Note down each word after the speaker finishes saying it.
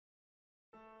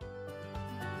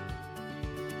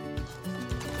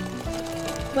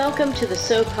Welcome to the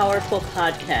So Powerful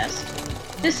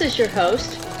podcast. This is your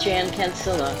host, Jan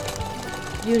Cancilla.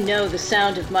 You know the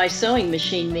sound of my sewing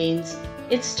machine means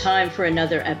it's time for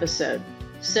another episode.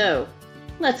 So,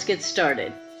 let's get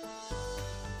started.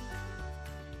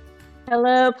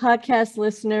 Hello, podcast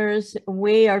listeners.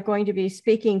 We are going to be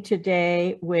speaking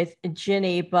today with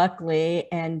Ginny Buckley,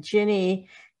 and Ginny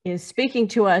is speaking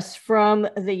to us from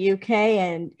the UK,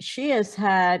 and she has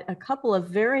had a couple of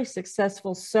very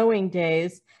successful sewing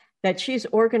days that she's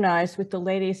organized with the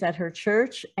ladies at her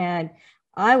church. And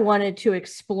I wanted to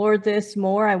explore this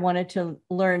more. I wanted to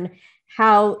learn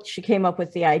how she came up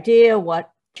with the idea,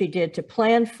 what she did to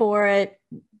plan for it,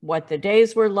 what the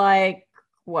days were like,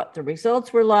 what the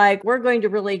results were like. We're going to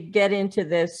really get into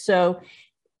this. So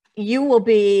you will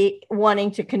be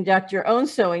wanting to conduct your own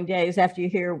sewing days after you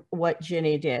hear what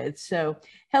Ginny did. So,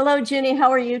 hello, Ginny. How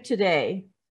are you today?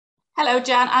 Hello,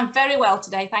 Jan. I'm very well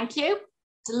today. Thank you.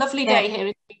 It's a lovely day here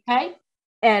in the UK.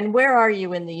 And where are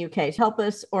you in the UK? Help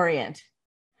us orient.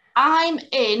 I'm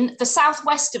in the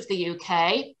southwest of the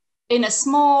UK, in a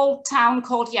small town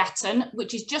called Yatton,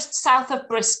 which is just south of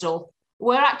Bristol.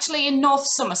 We're actually in North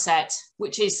Somerset,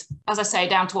 which is, as I say,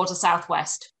 down towards the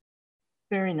southwest.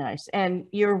 Very nice. And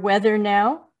your weather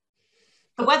now?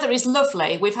 The weather is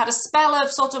lovely. We've had a spell of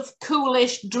sort of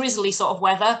coolish, drizzly sort of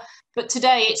weather, but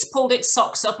today it's pulled its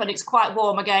socks up and it's quite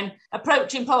warm again,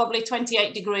 approaching probably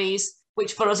 28 degrees,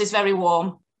 which for us is very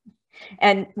warm.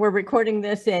 And we're recording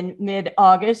this in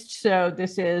mid-August, so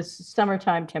this is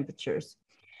summertime temperatures.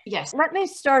 Yes. Let me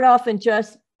start off and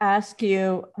just ask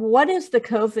you, what is the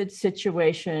COVID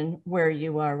situation where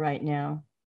you are right now?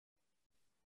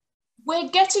 We're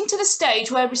getting to the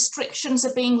stage where restrictions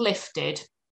are being lifted,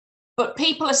 but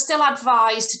people are still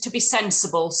advised to be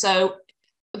sensible. So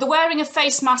the wearing of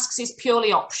face masks is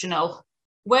purely optional.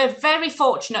 We're very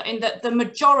fortunate in that the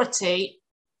majority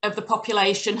of the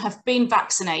population have been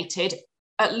vaccinated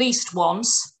at least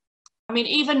once. I mean,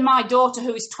 even my daughter,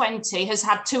 who is 20, has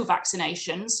had 2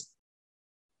 vaccinations.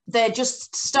 They're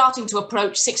just starting to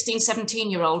approach 16,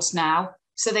 17-year-olds now.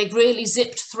 So they've really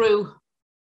zipped through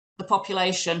the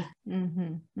population.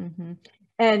 Mm-hmm, mm-hmm.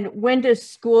 And when does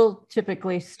school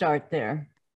typically start there?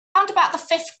 Around about the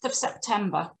 5th of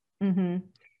September. Mm-hmm.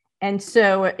 And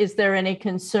so is there any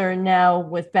concern now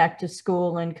with back to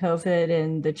school and COVID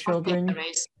and the children? I think there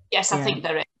is. Yes, I think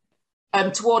there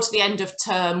is. Towards the end of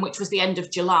term, which was the end of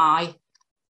July,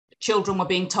 children were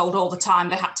being told all the time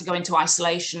they had to go into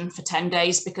isolation for 10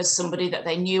 days because somebody that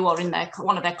they knew or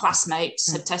one of their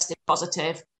classmates had tested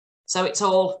positive. So it's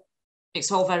all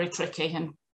very tricky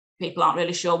and people aren't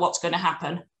really sure what's going to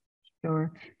happen.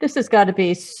 Sure. This has got to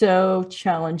be so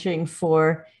challenging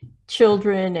for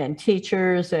children and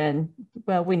teachers. And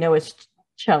well, we know it's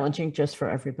challenging just for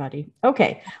everybody.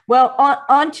 Okay. Well,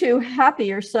 on to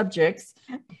happier subjects.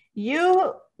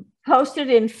 You posted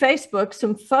in Facebook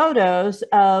some photos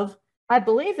of, I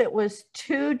believe it was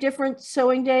 2 different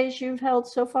sewing days you've held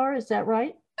so far. Is that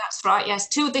right? That's right. Yes.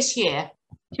 2 this year.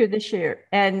 2 this year.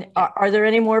 And are there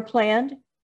any more planned?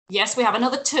 Yes, we have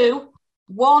another 2.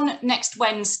 One next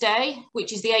Wednesday,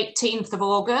 which is the 18th of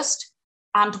August,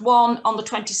 and one on the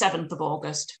 27th of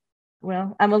August.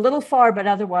 Well, I'm a little far, but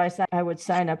otherwise I would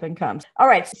sign up and come. All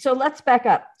right, so let's back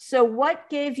up. So what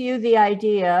gave you the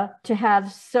idea to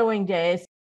have sewing days?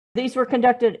 These were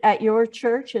conducted at your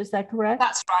church, is that correct?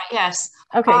 That's right, yes.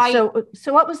 Okay,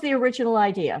 so what was the original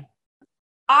idea?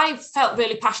 I felt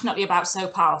really passionately about So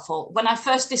Powerful. When I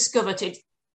first discovered it,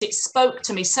 it spoke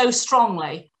to me so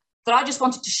strongly that I just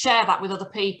wanted to share that with other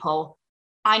people.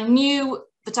 I knew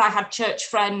that I had church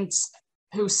friends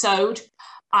who sewed.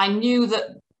 I knew that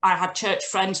I had church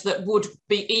friends that would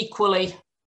be equally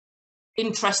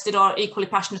interested or equally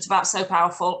passionate about So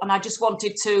Powerful. And I just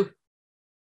wanted to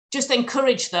just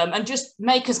encourage them and just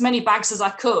make as many bags as I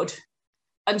could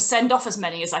and send off as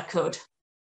many as I could.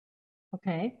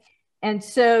 Okay. And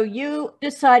so you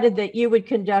decided that you would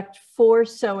conduct 4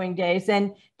 sewing days.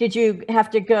 And did you have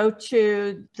to go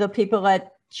to the people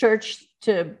at church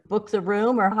to book the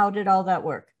room, or how did all that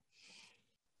work?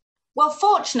 Well,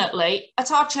 fortunately, at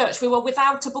our church, we were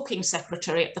without a booking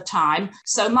secretary at the time.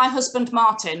 So my husband,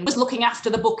 Martin, was looking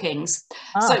after the bookings.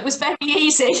 So it was very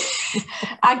easy.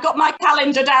 I got my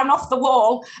calendar down off the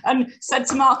wall and said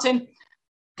to Martin,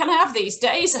 can I have these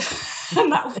days?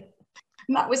 and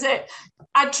that was it.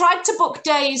 I tried to book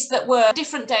days that were a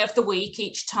different day of the week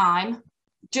each time,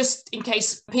 just in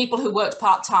case people who worked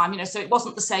part-time, so it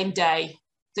wasn't the same day.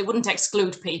 So it wouldn't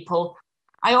exclude people.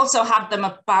 I also had them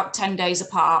about 10 days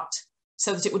apart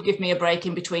so that it would give me a break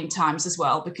in between times as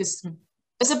well, because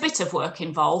there's a bit of work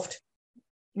involved.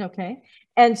 Okay.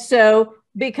 And so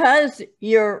because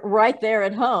you're right there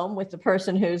at home with the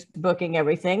person who's booking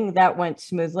everything, that went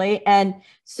smoothly. And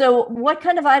so what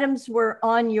kind of items were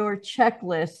on your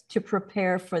checklist to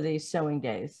prepare for these sewing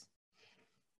days?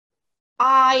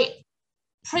 I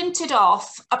printed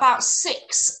off about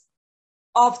 6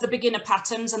 of the beginner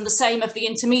patterns and the same of the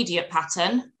intermediate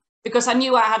pattern, because I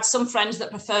knew I had some friends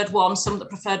that preferred one, some that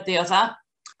preferred the other.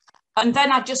 And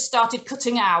then I just started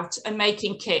cutting out and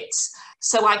making kits.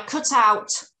 So I cut out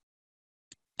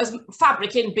as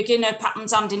fabric in beginner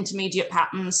patterns and intermediate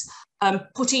patterns,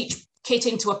 put each kit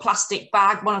into a plastic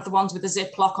bag, one of the ones with a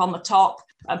ziplock on the top,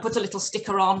 and put a little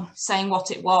sticker on saying what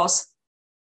it was.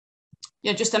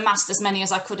 You know, just amassed as many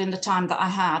as I could in the time that I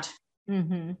had.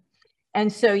 Mm-hmm.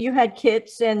 And so you had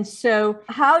kits. And so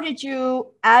how did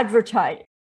you advertise?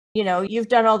 You know, you've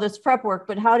done all this prep work,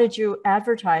 but how did you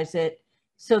advertise it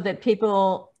so that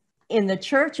people in the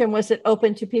church, and was it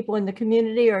open to people in the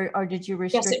community, or did you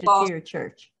restrict it to your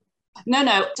church?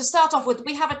 No. To start off with,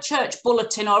 we have a church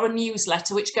bulletin or a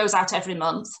newsletter which goes out every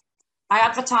month. I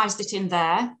advertised it in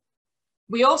there.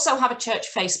 We also have a church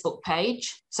Facebook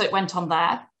page, so it went on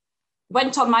there.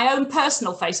 Went on my own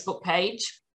personal Facebook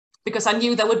page because I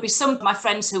knew there would be some of my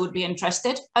friends who would be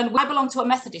interested. And I belong to a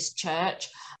Methodist church,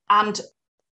 and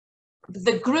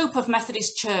the group of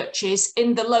Methodist churches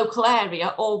in the local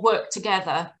area all work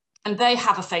together, and they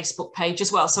have a Facebook page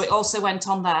as well. So it also went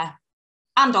on there,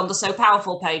 and on the So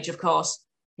Powerful page, of course.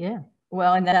 Yeah,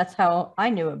 well, and that's how I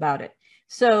knew about it.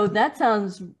 So that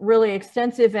sounds really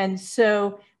extensive. And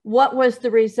so what was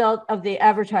the result of the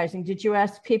advertising? Did you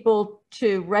ask people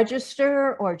to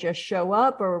register or just show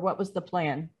up, or what was the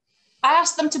plan? I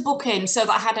asked them to book in so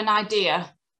that I had an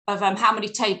idea of how many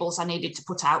tables I needed to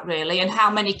put out, really, and how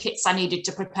many kits I needed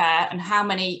to prepare, and how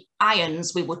many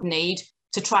irons we would need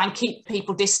to try and keep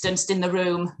people distanced in the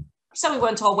room, so we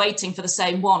weren't all waiting for the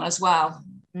same one as well.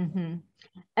 Mm-hmm.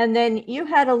 And then you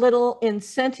had a little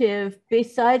incentive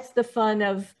besides the fun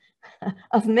of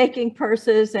making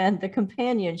purses and the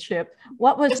companionship.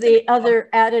 What was the other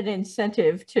added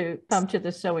incentive to come to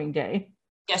the sewing day?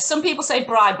 Yes, some people say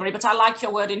bribery, but I like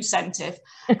your word incentive.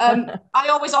 I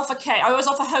always offer cake. I always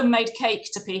offer homemade cake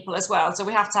to people as well. So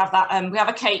we have to have that. We have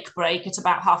a cake break at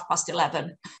about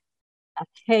 11:30. A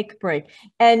cake break.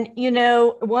 And, you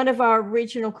know, one of our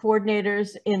regional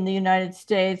coordinators in the United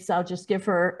States, I'll just give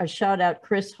her a shout out,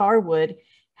 Chris Harwood,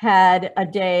 had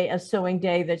a sewing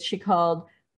day that she called,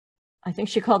 I think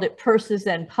she called it Purses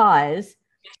and Pies.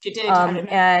 She did.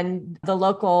 And the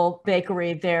local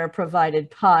bakery there provided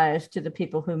pies to the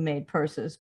people who made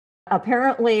purses.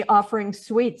 Apparently offering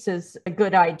sweets is a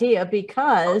good idea,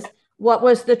 because what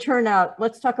was the turnout?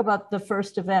 Let's talk about the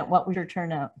first event. What was your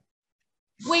turnout?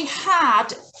 We had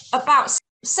about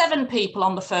 7 people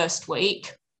on the first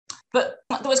week, but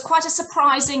there was quite a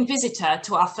surprising visitor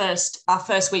to our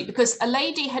first week, because a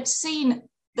lady had seen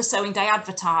the sewing day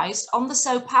advertised on the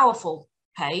So Powerful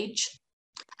page,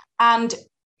 and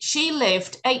she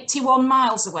lived 81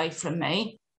 miles away from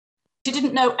me. She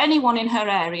didn't know anyone in her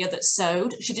area that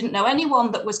sewed. She didn't know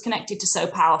anyone that was connected to So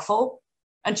Powerful.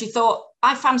 And she thought,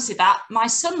 I fancy that. My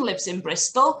son lives in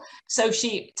Bristol. So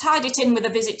she tied it in with a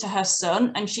visit to her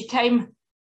son, and she came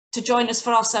to join us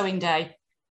for our sewing day,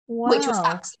 which was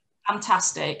absolutely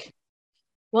fantastic.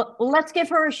 Well, let's give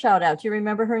her a shout out. Do you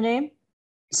remember her name?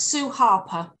 Sue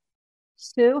Harper.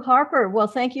 Sue Harper. Well,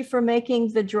 thank you for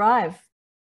making the drive.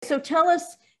 So tell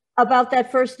us about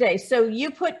that first day. So you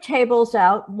put tables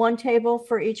out, 1 table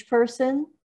for each person?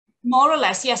 More or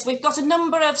less, yes. We've got a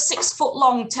number of 6-foot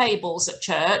long tables at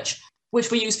church, which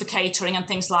we use for catering and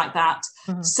things like that.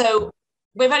 Mm-hmm. So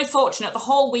we're very fortunate. The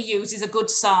hall we use is a good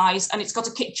size, and it's got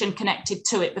a kitchen connected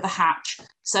to it with a hatch.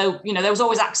 So, you know, there was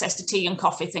always access to tea and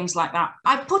coffee, things like that.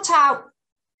 I put out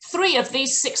 3 of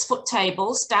these 6-foot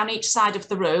tables down each side of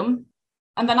the room.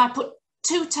 And then I put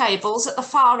 2 tables at the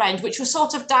far end, which were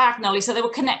sort of diagonally, so they were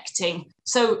connecting.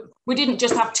 So we didn't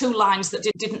just have 2 lines that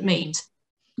didn't meet.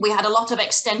 We had a lot of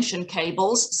extension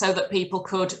cables so that people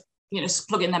could, you know,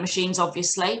 plug in their machines,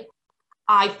 obviously.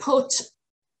 I put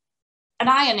an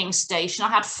ironing station. I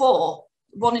had 4,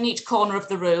 1 in each corner of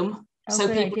the room. So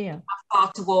people didn't have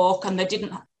far to walk, and they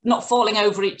not falling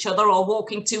over each other or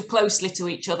walking too closely to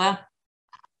each other.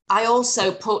 I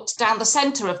also put down the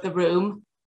centre of the room,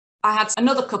 I had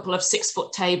another couple of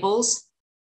 6-foot tables,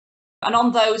 and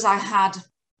on those I had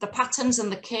the patterns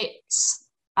and the kits.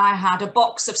 I had a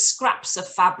box of scraps of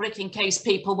fabric in case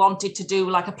people wanted to do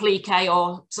like a plique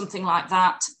or something like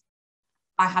that.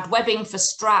 I had webbing for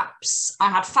straps. I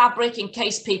had fabric in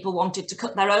case people wanted to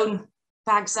cut their own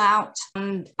bags out.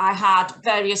 And I had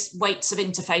various weights of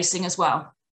interfacing as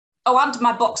well. Oh, and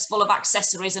my box full of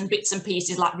accessories and bits and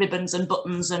pieces like ribbons and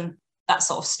buttons and that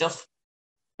sort of stuff.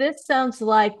 This sounds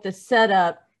like the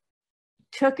setup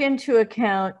took into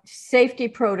account safety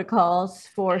protocols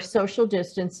for social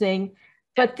distancing,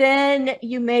 but then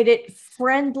you made it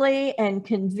friendly and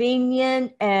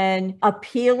convenient and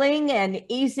appealing and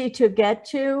easy to get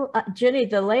to. Ginny,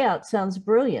 the layout sounds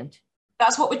brilliant.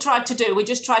 That's what we tried to do. We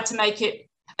just tried to make it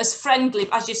as friendly,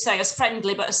 as you say, as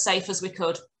friendly, but as safe as we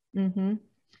could. Mm-hmm.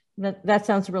 That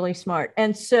sounds really smart.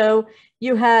 And so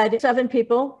you had 7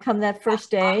 people come that first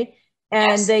day,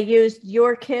 and yes, they used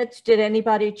your kits. Did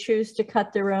anybody choose to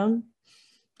cut their own?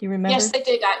 Do you remember? Yes, they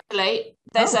did, actually.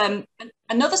 There's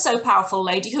another So Powerful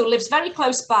lady who lives very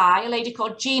close by, a lady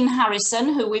called Jean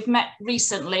Harrison, who we've met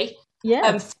recently.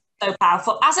 Yes. So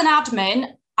Powerful. As an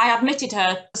admin, I admitted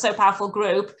her to So Powerful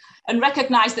group and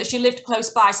recognised that she lived close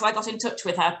by, so I got in touch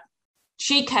with her.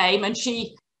 She came and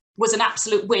she was an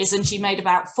absolute whiz, and she made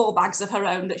about 4 bags of her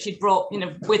own that she'd brought,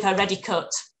 with her ready cut.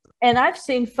 And I've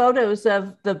seen photos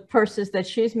of the purses that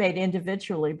she's made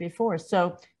individually before.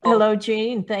 So hello,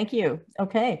 Jean. Thank you.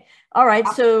 Okay. All right.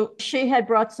 So she had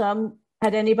brought some.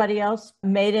 Had anybody else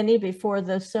made any before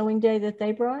the sewing day that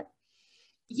they brought?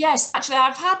 Yes, actually,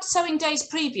 I've had sewing days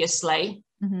previously,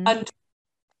 and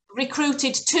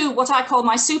recruited 2 what I call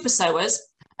my super sewers.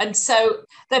 And so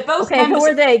they're both okay. Who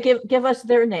are they? Give us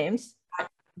their names.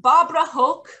 Barbara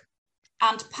Hook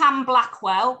and Pam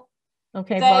Blackwell.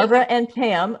 Okay, Barbara and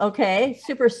Pam. Okay,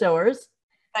 super sewers.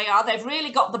 They are. They've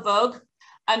really got the bug.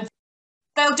 And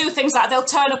they'll do things like they'll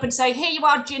turn up and say, here you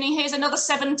are, Ginny, here's another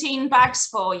 17 bags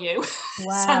for you.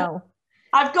 Wow. So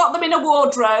I've got them in a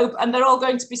wardrobe, and they're all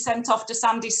going to be sent off to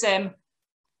Sandy Sim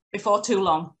before too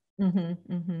long.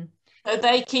 So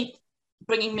they keep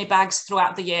bringing me bags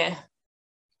throughout the year.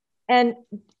 And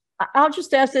I'll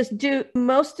just ask this, do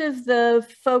most of the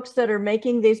folks that are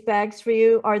making these bags for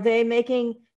you, are they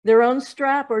making their own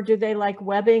strap, or do they like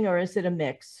webbing, or is it a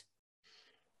mix?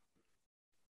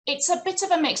 It's a bit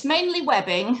of a mix, mainly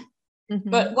webbing,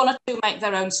 but 1 or 2 make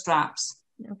their own straps.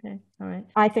 Okay, all right.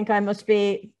 I think I must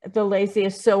be the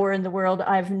laziest sewer in the world.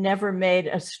 I've never made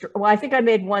a strap. Well, I think I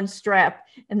made 1 strap,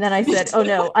 and then I said, oh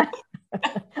no,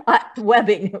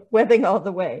 webbing all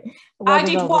the way. I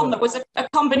did one that was a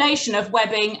combination of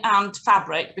webbing and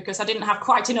fabric, because I didn't have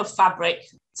quite enough fabric.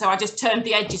 So I just turned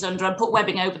the edges under and put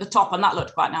webbing over the top, and that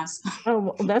looked quite nice. Oh,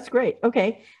 well, that's great.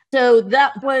 Okay. So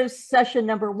that was session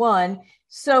number 1.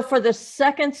 So for the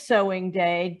second sewing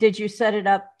day, did you set it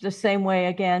up the same way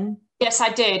again? Yes, I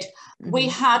did. We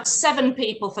had 7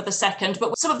 people for the second,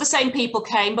 but some of the same people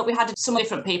came, but we had some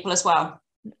different people as well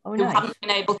who hadn't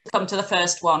been able to come to the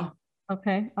first one.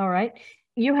 Okay. All right.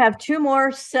 You have 2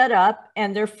 more set up,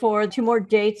 and therefore 2 more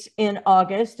dates in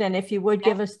August. And if you would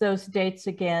give us those dates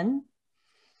again.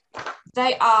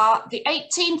 They are the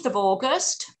 18th of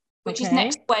August, which is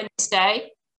next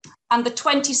Wednesday, and the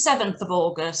 27th of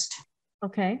August.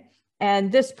 Okay.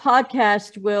 And this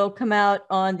podcast will come out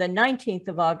on the 19th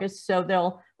of August. So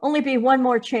there'll only be 1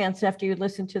 more chance after you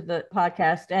listen to the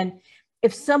podcast. And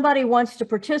if somebody wants to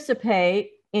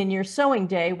participate in your sewing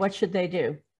day, what should they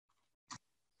do?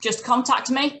 Just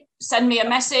contact me, send me a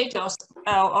message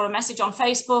or a message on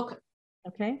Facebook.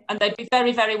 Okay. And they'd be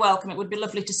very, very welcome. It would be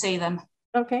lovely to see them.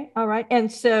 Okay. All right. And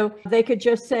so they could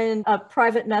just send a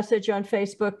private message on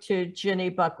Facebook to Ginny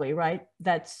Buckley, right?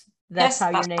 That's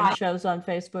how your name shows on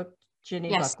Facebook, Ginny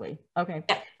Buckley. Okay.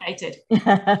 Yeah, I did.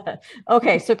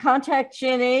 Okay. So contact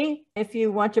Ginny if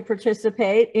you want to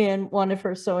participate in one of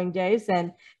her sewing days,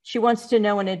 and she wants to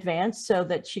know in advance so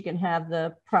that she can have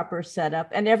the proper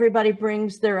setup. And everybody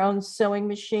brings their own sewing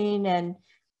machine and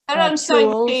their own sewing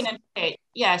machine and kit.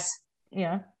 Yes.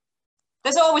 Yeah.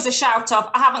 There's always a shout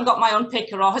of, I haven't got my own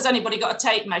picker, or has anybody got a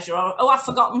tape measure, or oh, I've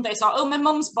forgotten this, or oh, my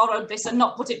mum's borrowed this and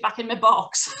not put it back in my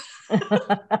box.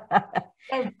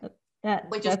 We're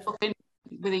just booking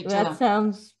with each other. That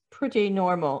sounds pretty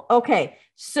normal. Okay,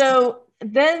 so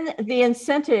then the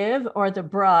incentive or the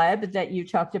bribe that you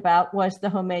talked about was the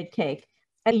homemade cake.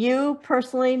 And you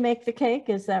personally make the cake,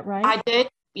 is that right? I did.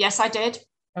 Yes, I did.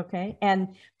 Okay, and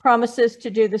promises to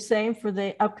do the same for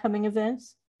the upcoming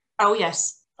events? Oh,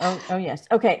 yes. Oh, yes.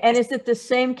 Okay. And is it the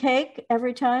same cake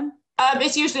every time?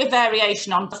 It's usually a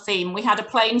variation on the theme. We had a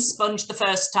plain sponge the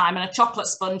first time and a chocolate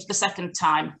sponge the second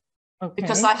time. Okay.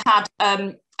 Because I had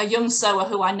a young sewer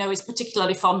who I know is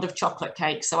particularly fond of chocolate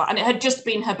cake. And it had just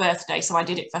been her birthday, so I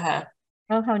did it for her.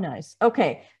 Oh, how nice.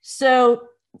 Okay. So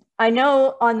I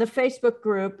know on the Facebook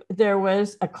group, there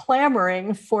was a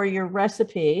clamoring for your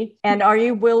recipe. And are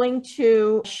you willing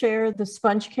to share the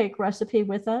sponge cake recipe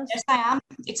with us? Yes, I am.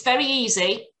 It's very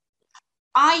easy.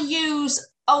 I use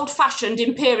old-fashioned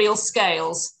imperial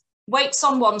scales, weights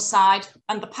on one side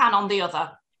and the pan on the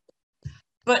other.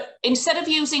 But instead of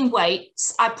using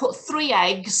weights, I put 3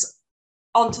 eggs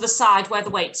onto the side where the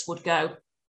weights would go.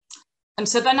 And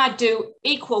so then I do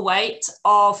equal weight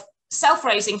of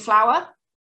self-raising flour,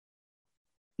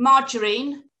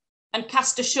 margarine, and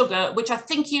caster sugar, which I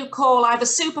think you call either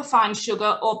superfine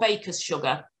sugar or baker's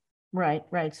sugar. Right,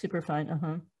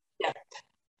 superfine. Yeah.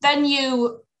 Then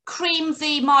you cream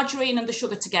the margarine and the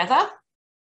sugar together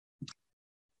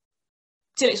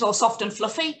till it's all soft and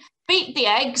fluffy. Beat the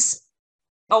eggs,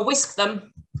 or whisk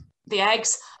them, the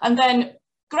eggs, and then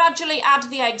gradually add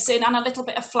the eggs in and a little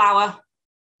bit of flour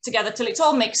together till it's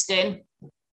all mixed in.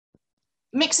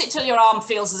 Mix it till your arm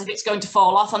feels as if it's going to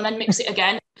fall off, and then mix it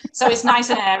again so it's nice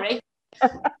and airy.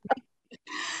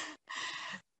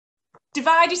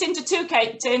 Divide it into 2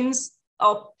 cake tins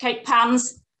or cake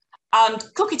pans and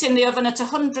cook it in the oven at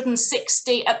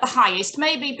 160 at the highest,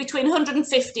 maybe between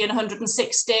 150 and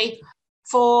 160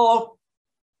 for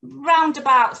round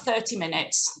about 30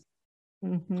 minutes.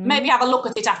 Mm-hmm. Maybe have a look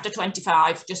at it after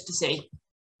 25 just to see.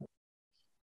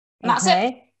 And that's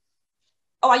it.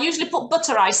 Oh, I usually put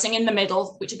butter icing in the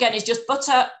middle, which again is just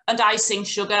butter and icing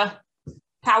sugar,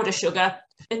 powder sugar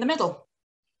in the middle.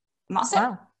 And that's it.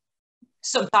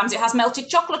 Sometimes it has melted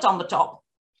chocolate on the top.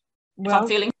 Well, if I'm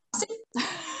feeling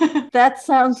fancy. That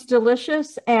sounds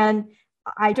delicious. And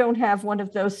I don't have one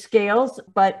of those scales,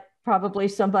 but probably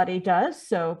somebody does.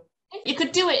 So you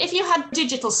could do it if you had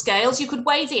digital scales. You could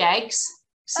weigh the eggs,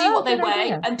 see what they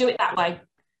weigh, and do it that way.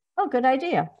 Oh, good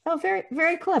idea. Oh, very,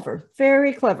 very clever.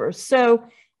 Very clever. So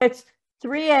it's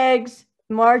 3 eggs,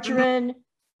 margarine,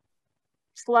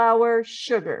 flour,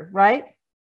 sugar, right?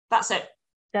 That's it.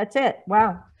 That's it.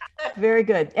 Wow. Very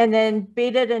good. And then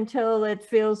beat it until it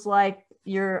feels like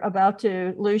you're about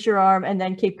to lose your arm, and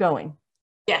then keep going.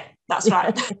 Yeah, that's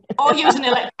right. Or use an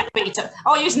electric beater,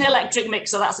 or use an electric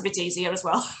mixer. That's a bit easier as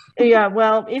well. Yeah,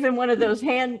 well, even one of those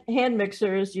hand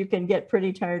mixers, you can get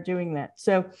pretty tired doing that.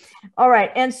 So, all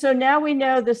right. And so now we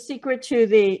know the secret to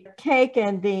the cake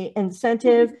and the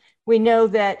incentive. We know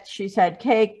that she's had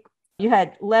cake. You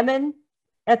had lemon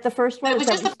at the first one. It was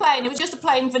just a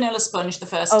plain vanilla sponge the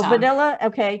first time. Oh, vanilla.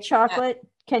 Okay. Chocolate. Yeah.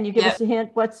 Can you give us a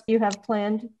hint? What you have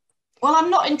planned? Well,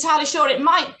 I'm not entirely sure. It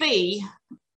might be.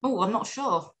 Oh, I'm not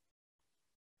sure.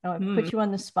 Oh, I put you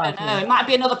on the spot. I know. It might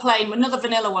be another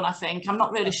vanilla one, I think. I'm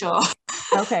not really sure.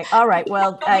 Okay. All right.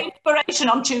 Well, inspiration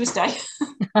on Tuesday.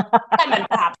 Lemon,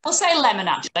 perhaps. We'll say lemon,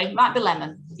 actually. Might be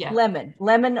lemon. Yeah.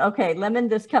 Lemon. Okay. Lemon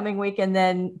this coming week, and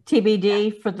then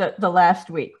TBD for the last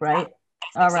week, right?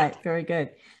 Yeah. All right. Very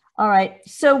good. All right.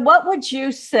 So what would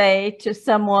you say to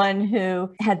someone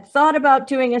who had thought about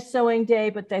doing a sewing day,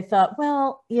 but they thought,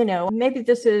 well, maybe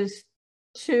this is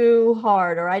too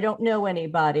hard, or I don't know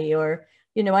anybody, or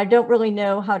I don't really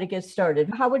know how to get started?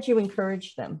 How would you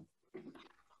encourage them?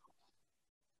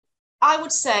 I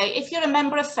would say, if you're a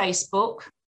member of Facebook,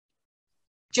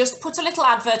 just put a little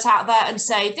advert out there and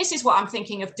say, this is what I'm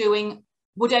thinking of doing.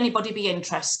 Would anybody be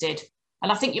interested?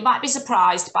 And I think you might be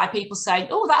surprised by people saying,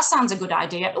 oh, that sounds a good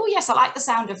idea. Oh, yes, I like the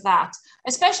sound of that.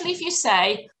 Especially if you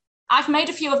say, I've made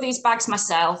a few of these bags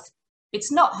myself.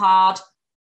 It's not hard.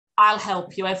 I'll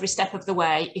help you every step of the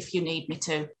way if you need me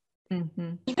to.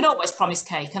 Mm-hmm. You can always promise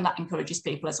cake, and that encourages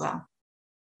people as well.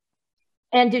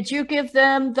 And did you give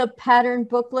them the pattern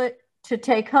booklet to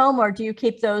take home, or do you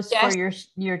keep those for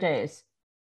your days?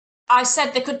 I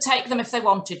said they could take them if they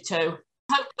wanted to.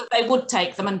 I hope that they would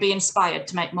take them and be inspired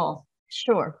to make more.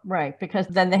 Sure, right, because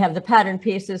then they have the pattern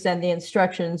pieces and the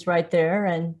instructions right there,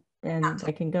 and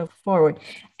they can go forward.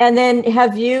 And then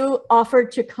have you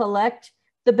offered to collect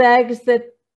the bags that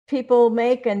people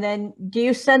make, and then do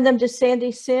you send them to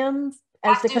Sandy Sim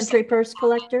as the country purse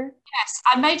collector? Yes,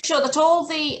 I made sure that all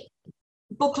the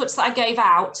booklets that I gave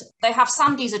out, they have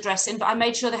Sandy's address in, but I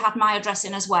made sure they had my address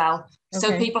in as well. Okay.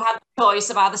 So people had the choice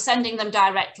of either sending them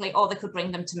directly or they could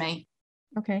bring them to me.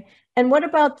 Okay. And what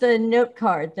about the note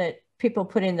card that people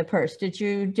put in the purse? Did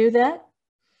you do that?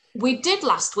 We did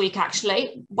last week,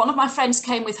 actually. One of my friends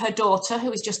came with her daughter,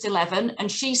 who is just 11, and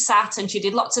she sat and she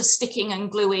did lots of sticking and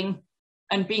gluing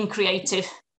and being creative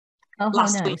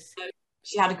last week. So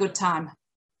she had a good time.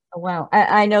 Oh, wow.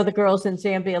 I know the girls in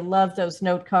Zambia love those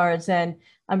note cards, and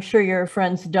I'm sure your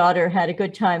friend's daughter had a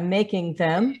good time making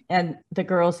them, and the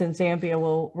girls in Zambia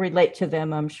will relate to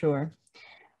them, I'm sure.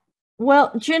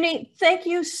 Well, Ginny, thank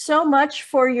you so much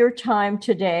for your time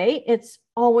today. It's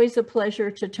always a pleasure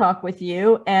to talk with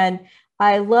you, and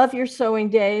I love your sewing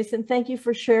days, and thank you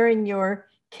for sharing your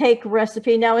cake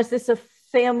recipe. Now, is this a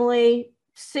family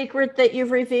secret that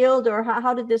you've revealed, or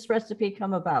how did this recipe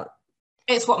come about?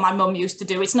 It's what my mum used to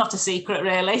do. It's not a secret,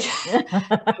 really. It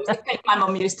was a cake my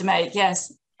mum used to make,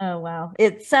 yes. Oh, wow.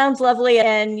 It sounds lovely.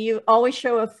 And you always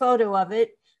show a photo of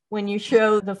it when you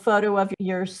show the photo of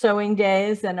your sewing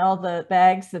days and all the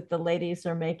bags that the ladies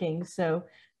are making. So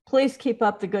please keep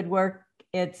up the good work.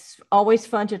 It's always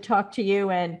fun to talk to you.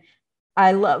 And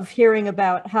I love hearing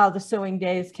about how the sewing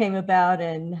days came about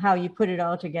and how you put it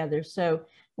all together. So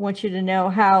I want you to know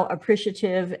how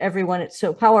appreciative everyone at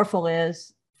Sew Powerful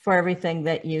is for everything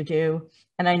that you do.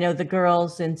 And I know the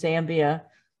girls in Zambia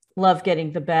love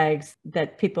getting the bags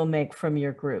that people make from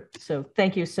your group. So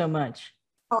thank you so much.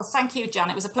 Oh, thank you, Jan.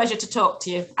 It was a pleasure to talk to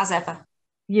you, as ever.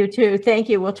 You too. Thank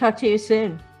you. We'll talk to you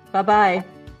soon. Bye-bye.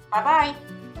 Bye-bye.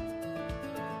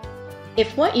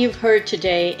 If what you've heard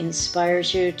today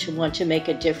inspires you to want to make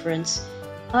a difference,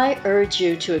 I urge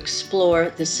you to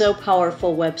explore the Sew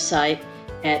Powerful website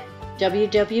at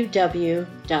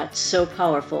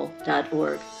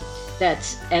www.sewpowerful.org.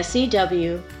 That's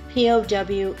SEWPOWERFUL.org.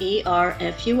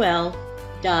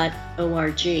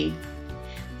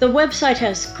 The website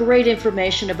has great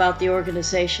information about the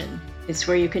organization. It's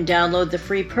where you can download the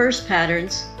free purse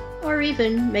patterns or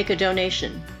even make a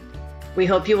donation. We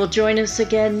hope you will join us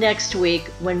again next week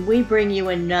when we bring you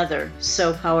another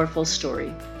Sew Powerful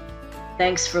story.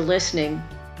 Thanks for listening.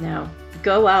 Now,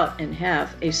 go out and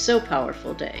have a Sew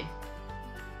Powerful day.